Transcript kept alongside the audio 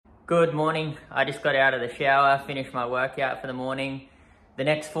Good morning. I just got out of the shower, finished my workout for the morning. The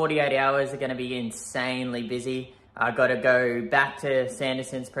next 48 hours are going to be insanely busy. I got to go back to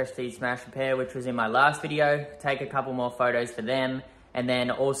Sanderson's Prestige Smash Repair, which was in my last video, take a couple more photos for them, and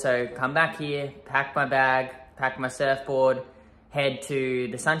then also come back here, pack my bag, pack my surfboard, head to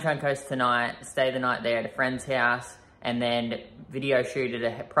the Sunshine Coast tonight, stay the night there at a friend's house, and then video shoot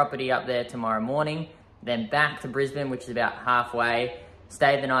at a property up there tomorrow morning, then back to Brisbane, which is about halfway,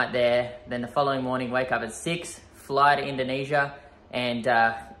 stay the night there, then the following morning wake up at 6, fly to Indonesia, and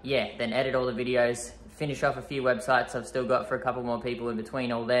yeah, then edit all the videos, finish off a few websites I've still got for a couple more people in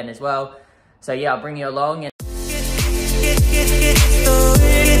between all then as well. So yeah, I'll bring you along.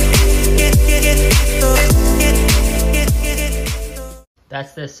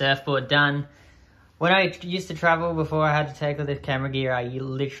 That's the surfboard done. When I used to travel before I had to take all this camera gear, I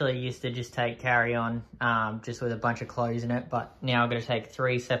literally used to just take carry-on, just with a bunch of clothes in it. But now I've got to take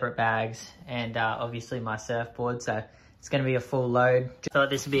 3 separate bags and obviously my surfboard, so it's going to be a full load. Just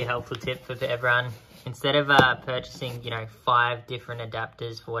thought this would be a helpful tip for everyone. Instead of purchasing, 5 different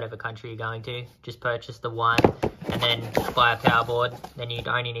adapters for whatever country you're going to, just purchase the one and then buy a power board. Then you'd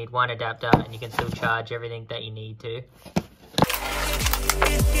only need 1 adapter and you can still charge everything that you need to.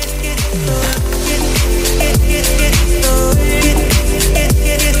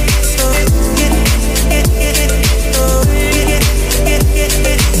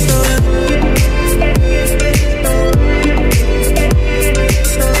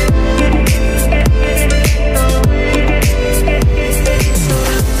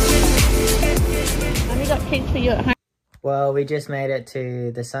 Well, we just made it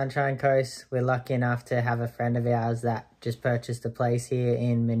to the Sunshine Coast. We're lucky enough to have a friend of ours that just purchased a place here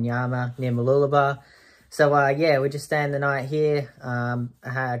in Minyama near Mooloolaba. So yeah, we're just staying the night here.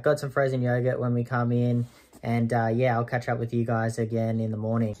 I got some frozen yogurt when we come in, and yeah, I'll catch up with you guys again in the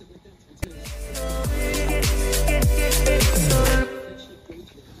morning.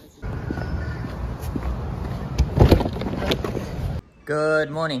 Good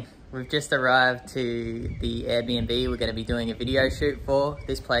morning. We've just arrived to the Airbnb we're going to be doing a video shoot for.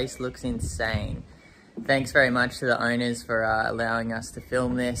 This place looks insane. Thanks very much to the owners for allowing us to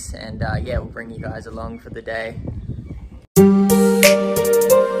film this, and yeah, we'll bring you guys along for the day.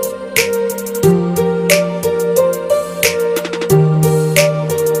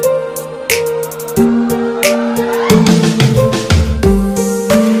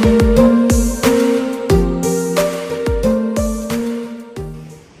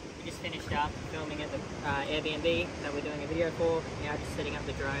 Filming at the Airbnb that we're doing a video for. Now just setting up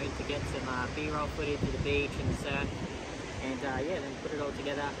the drone to get some B-roll footage of the beach and the surf, and yeah, then put it all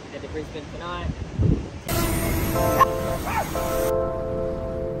together, head to Brisbane tonight.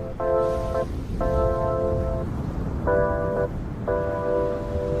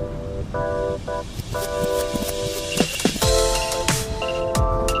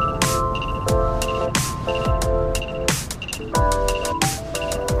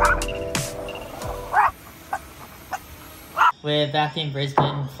 We're back in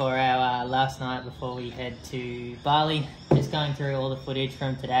Brisbane for our last night before we head to Bali. Just going through all the footage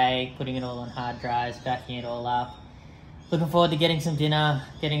from today, putting it all on hard drives, backing it all up. Looking forward to getting some dinner,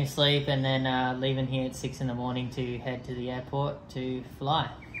 getting to sleep, and then leaving here at 6 in the morning to head to the airport to fly.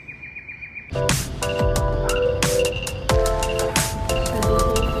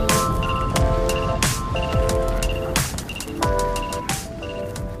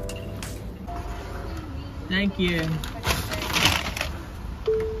 Thank you.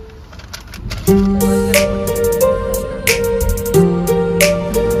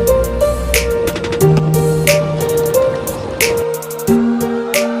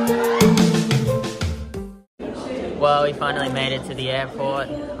 Well, we finally made it to the airport.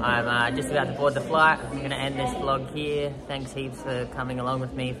 I'm just about to board the flight. I'm going to end this vlog here. Thanks heaps for coming along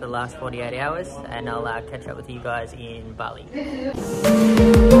with me for the last 48 hours, and I'll catch up with you guys in Bali.